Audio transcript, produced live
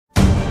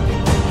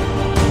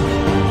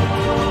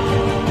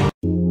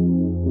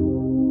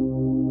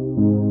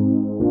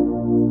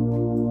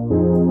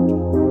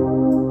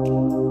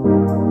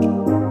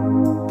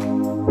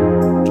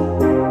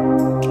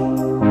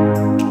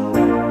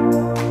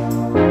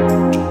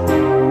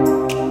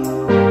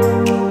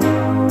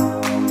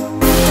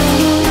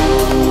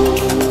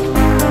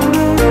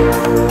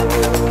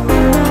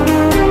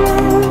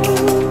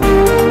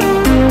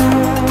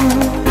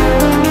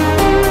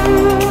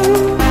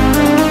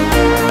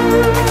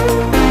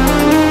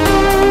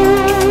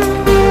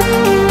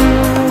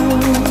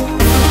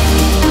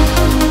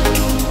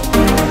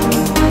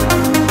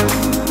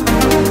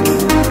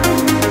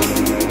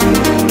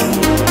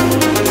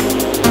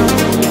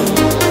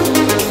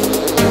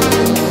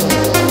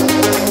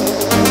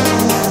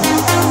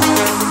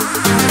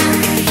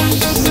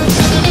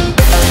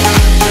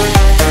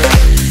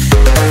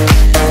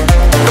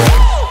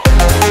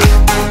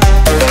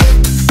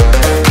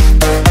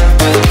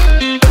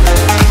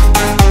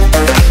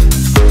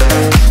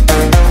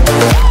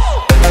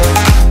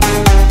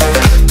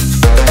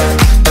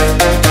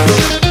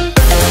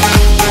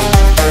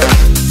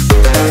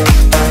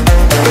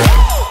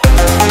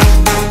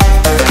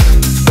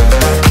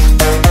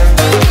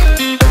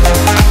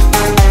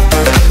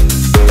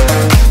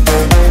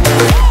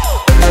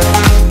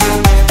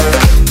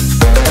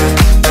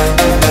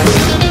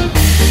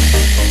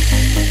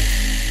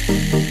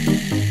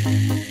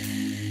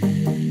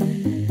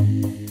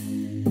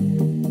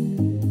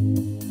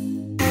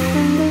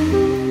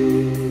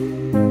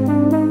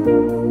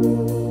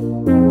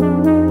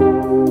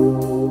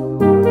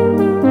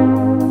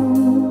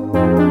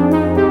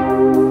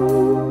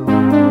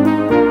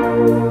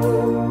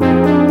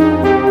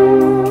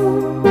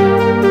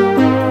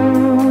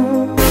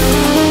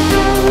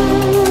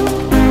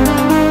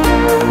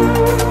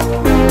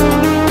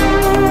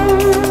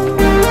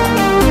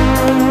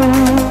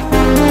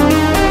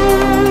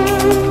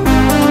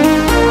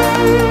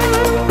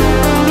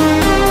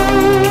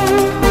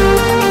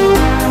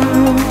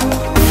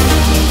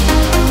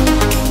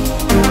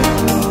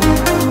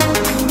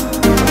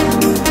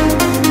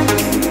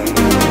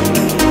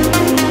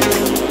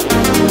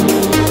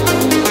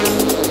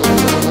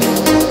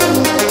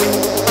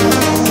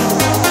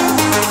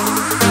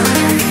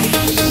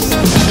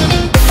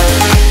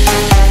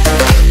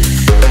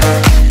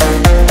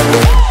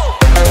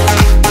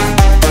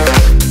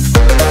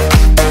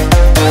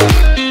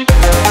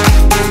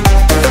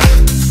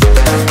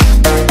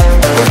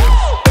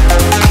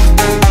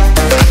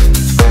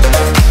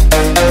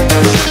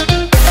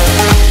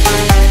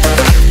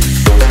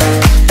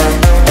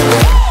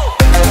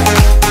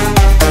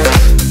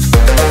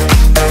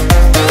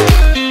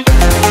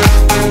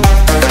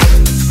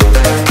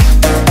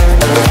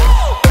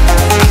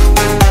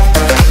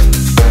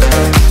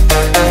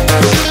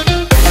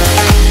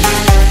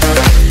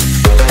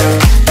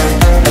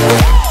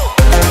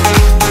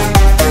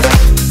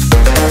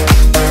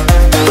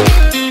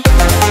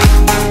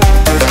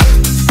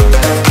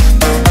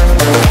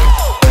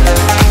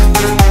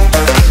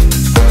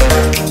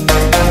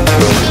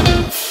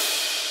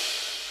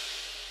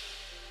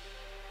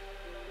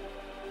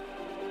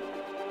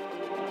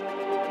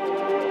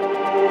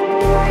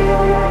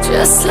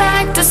Just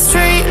like the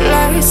street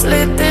lights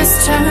lit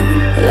this town,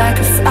 like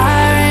a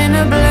fire in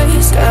a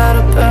blaze,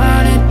 gotta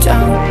burn it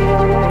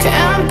down.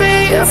 Can't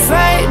be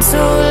afraid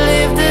to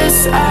leave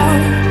this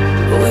out.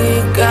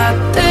 We got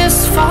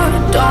this far,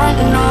 don't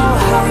know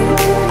how.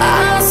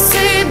 I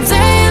see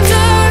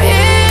danger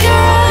in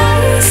your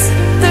eyes.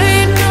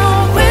 They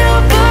know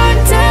we'll burn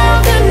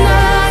down the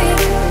night.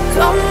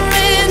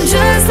 Coming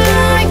just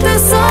like the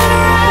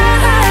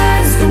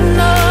sunrise. You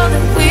know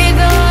that we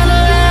gonna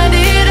light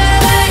it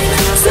up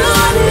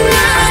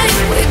tonight.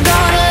 We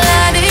gonna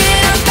light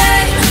it up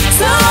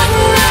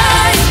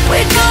tonight. We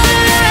gonna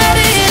light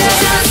it up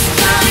just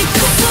like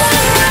the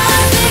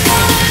sunrise. We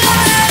gonna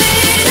light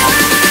it up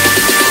now.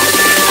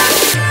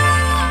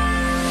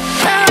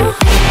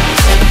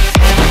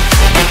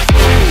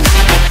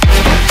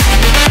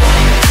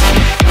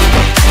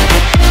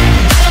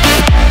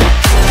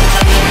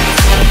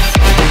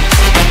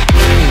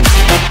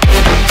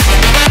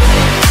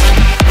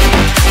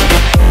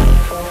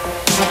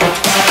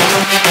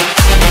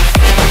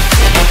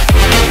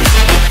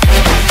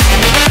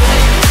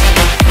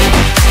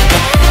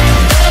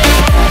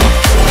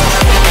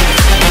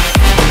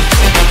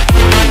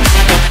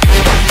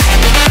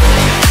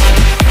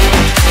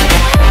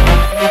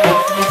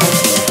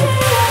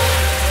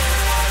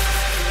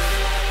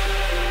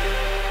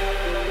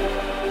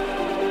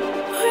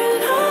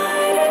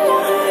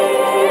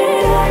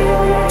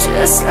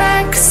 Just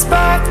like a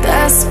spark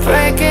that's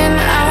breaking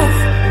out.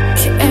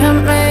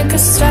 Can't make a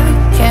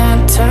stop,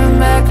 can't turn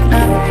back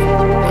now.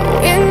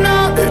 We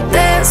know that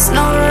there's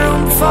no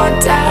room for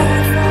doubt.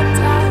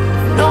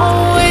 No,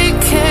 we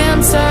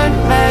can't turn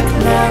back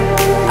now.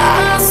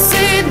 I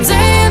see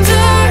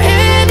danger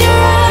in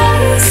your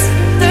eyes.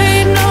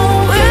 They know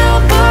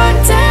we'll burn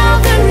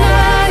down the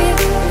night.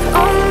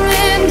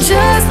 Coming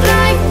just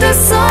like the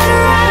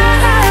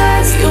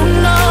sunrise. You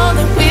know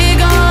that we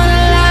gonna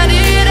light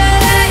it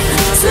up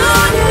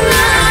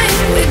tonight.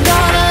 We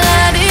gonna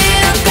light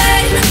it up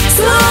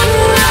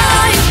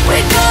tonight. We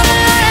gonna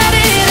light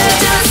it up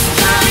just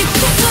like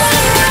the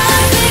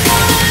sunrise. We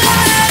gonna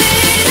light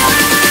it up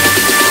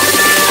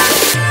now.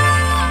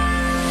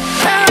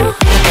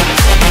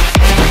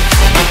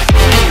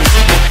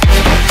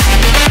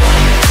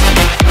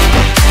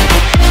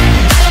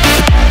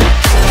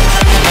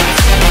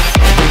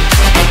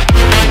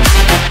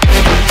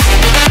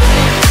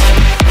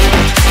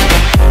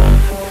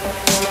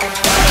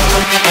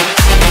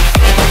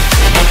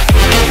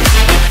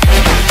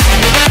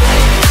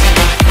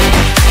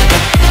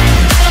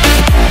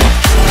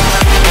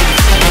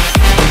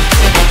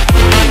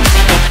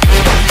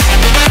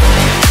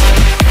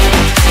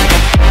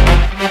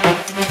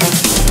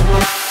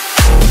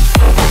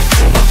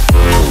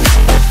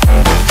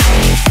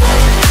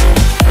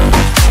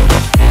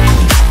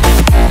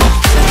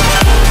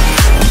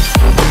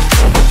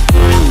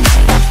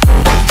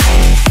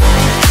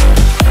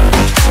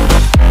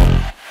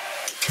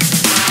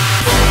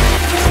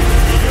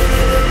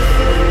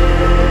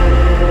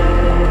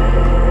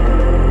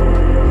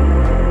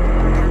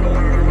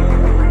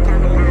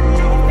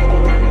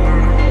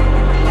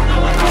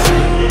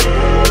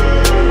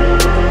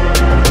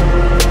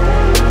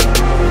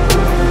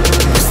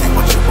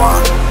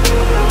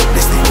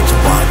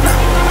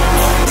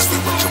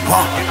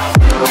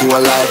 Who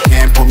alive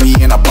can't put me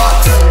in a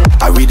box.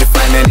 I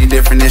redefine any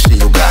definition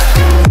you got.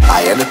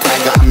 I am the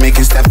tiger, I'm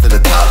making steps to the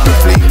top. The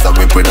flames, I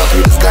whip it up,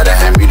 you just gotta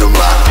hand me the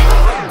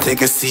rock.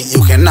 Take a seat,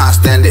 you cannot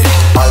stand it.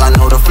 All I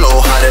know, the flow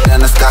harder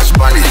than a Scotch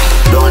bonnet.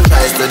 Don't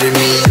try study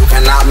me, you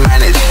cannot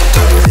manage.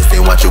 This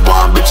ain't what you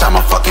want, bitch, I'm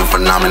a fucking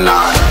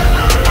phenomenon.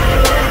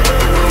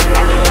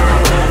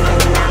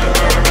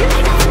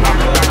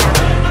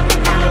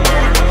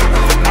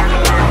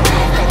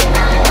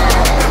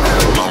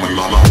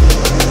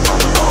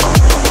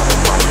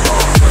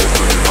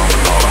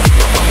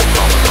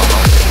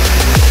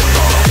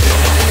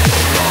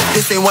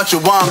 This ain't what you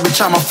want,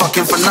 bitch, I'm a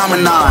fucking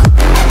phenomenon.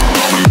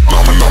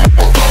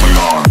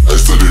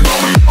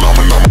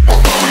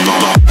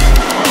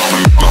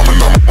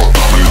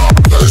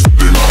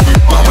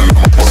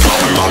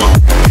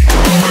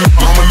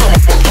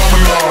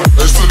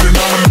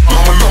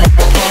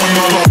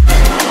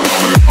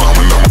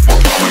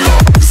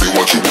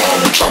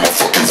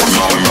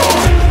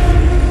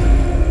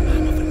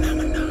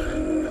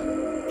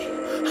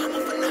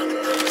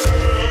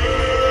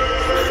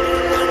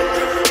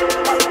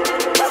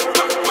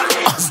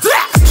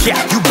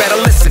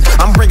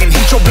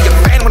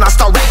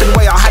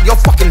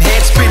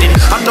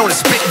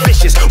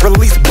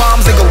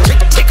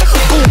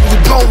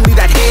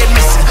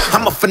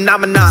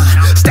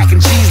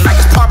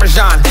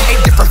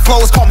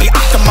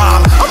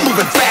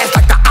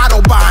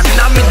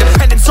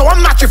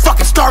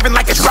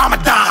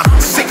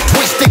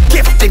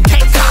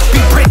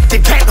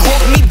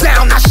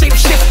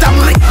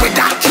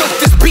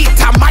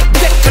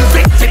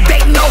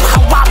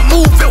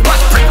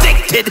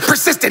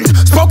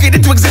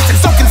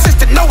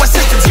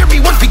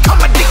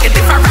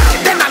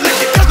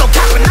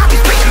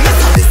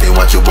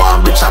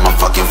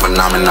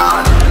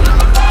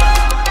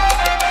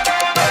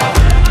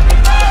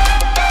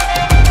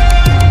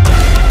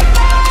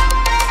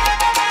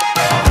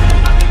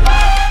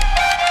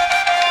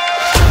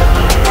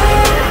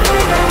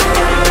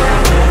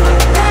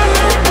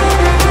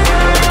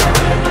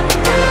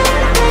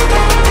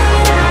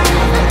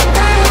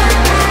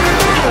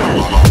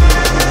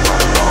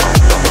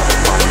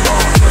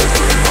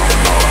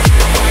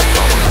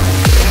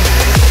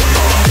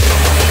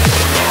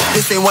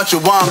 this ain't what you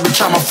want,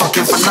 bitch, I'm a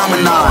fucking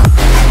phenomenon.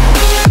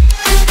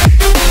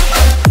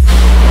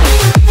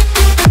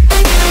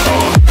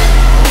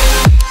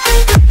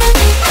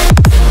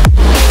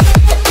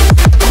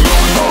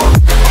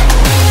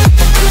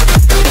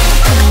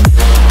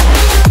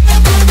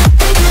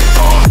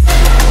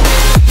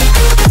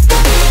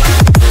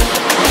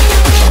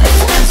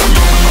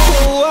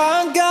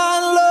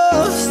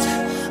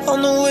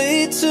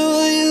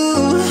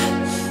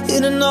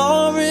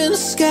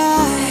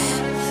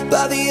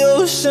 By the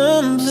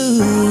ocean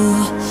blue,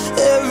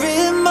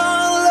 every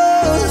mile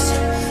lost,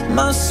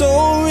 my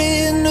soul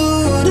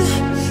renewed,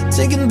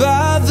 taken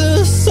by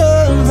the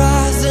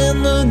sunrise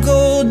and the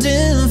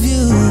golden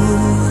view.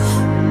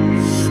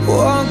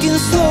 Walking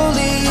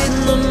slowly in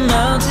the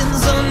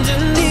mountains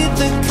underneath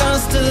the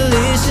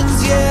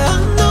constellations. Yeah, I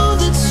know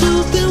that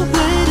you've been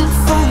waiting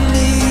for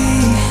me.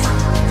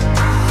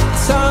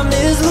 Time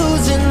is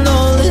losing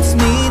all its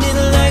meaning,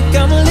 like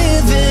I'm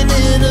living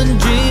in a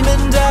dream,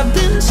 and I've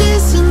been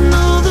chasing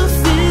all the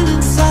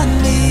feelings I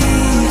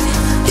need.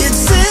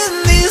 It's in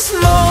these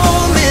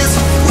moments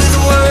with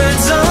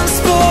words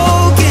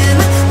unspoken,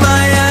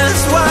 my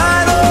eyes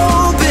wide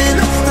open,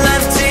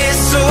 life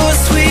tastes so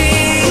sweet.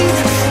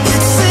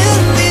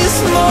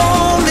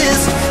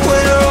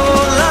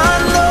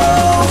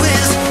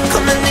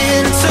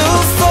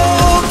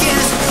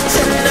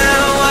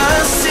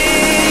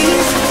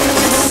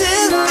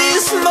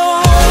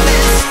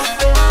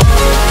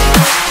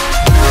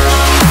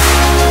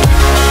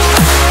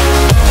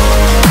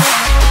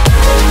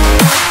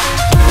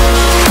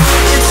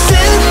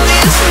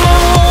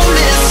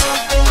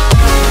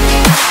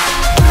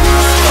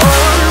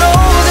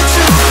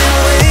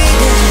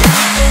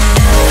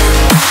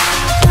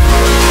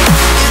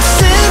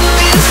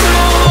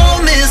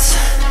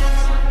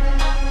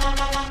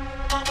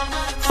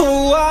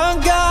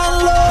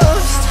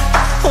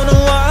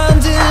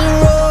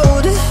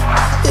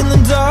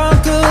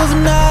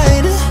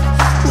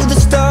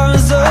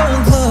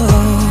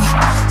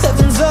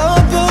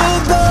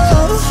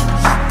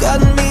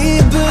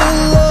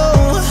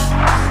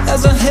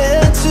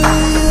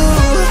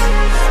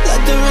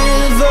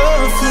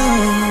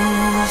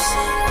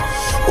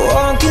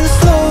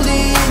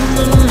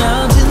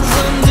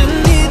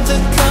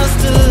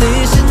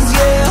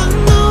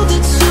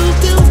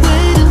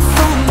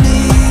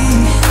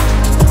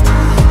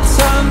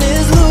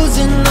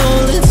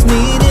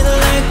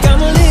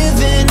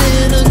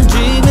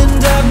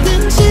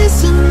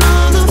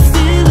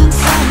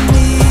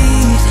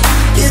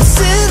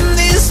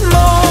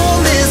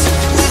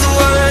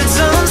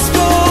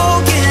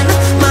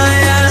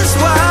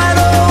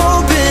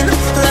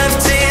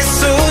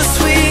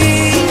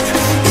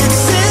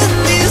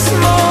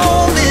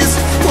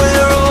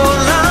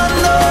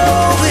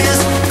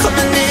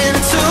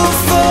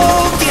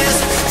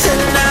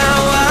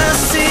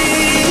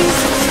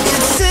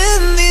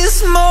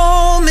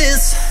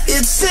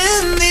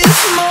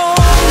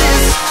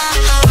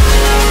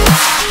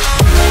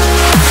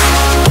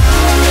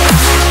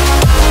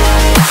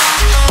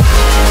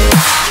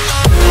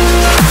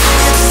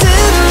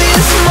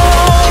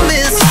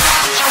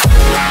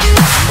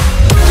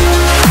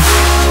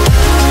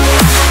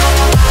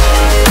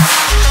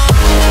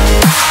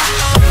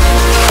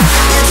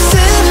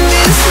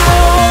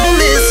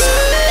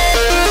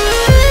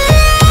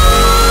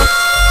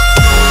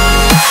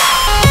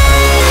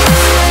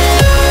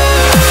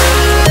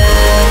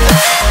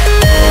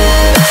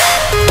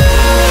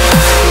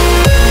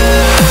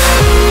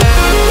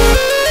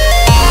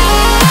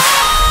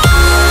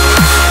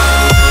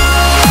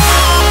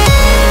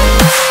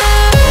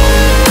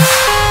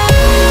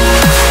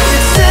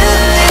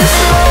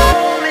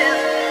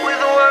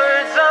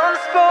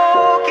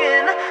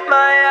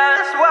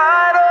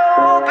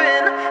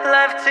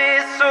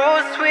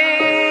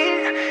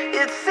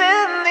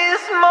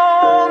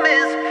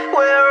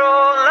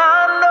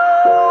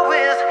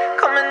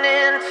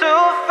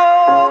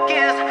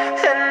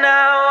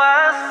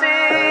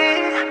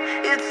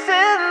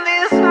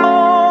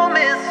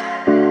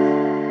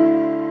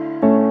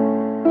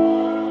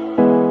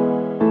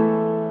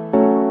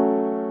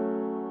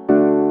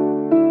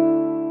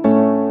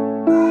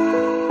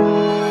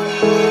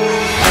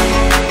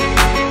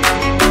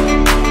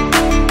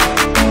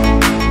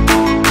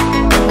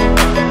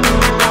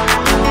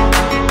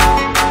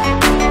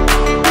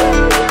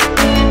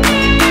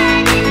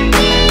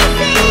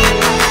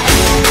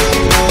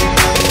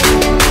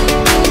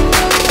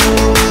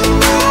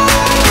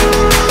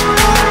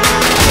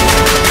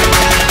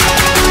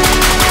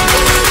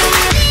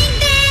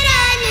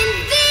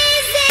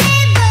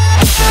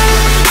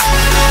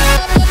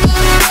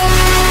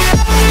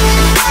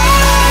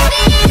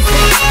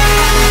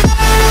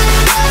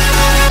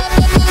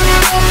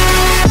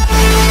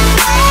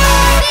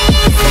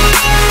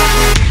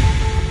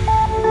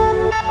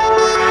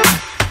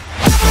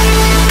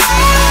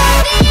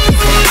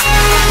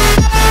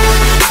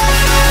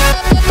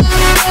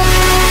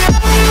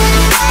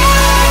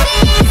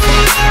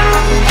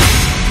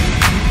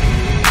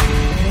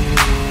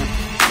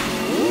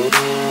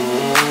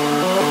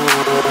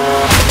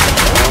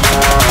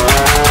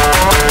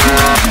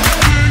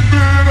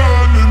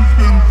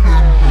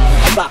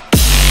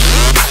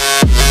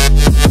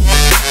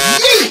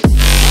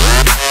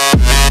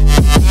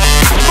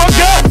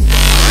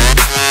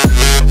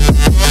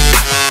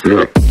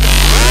 Yeah.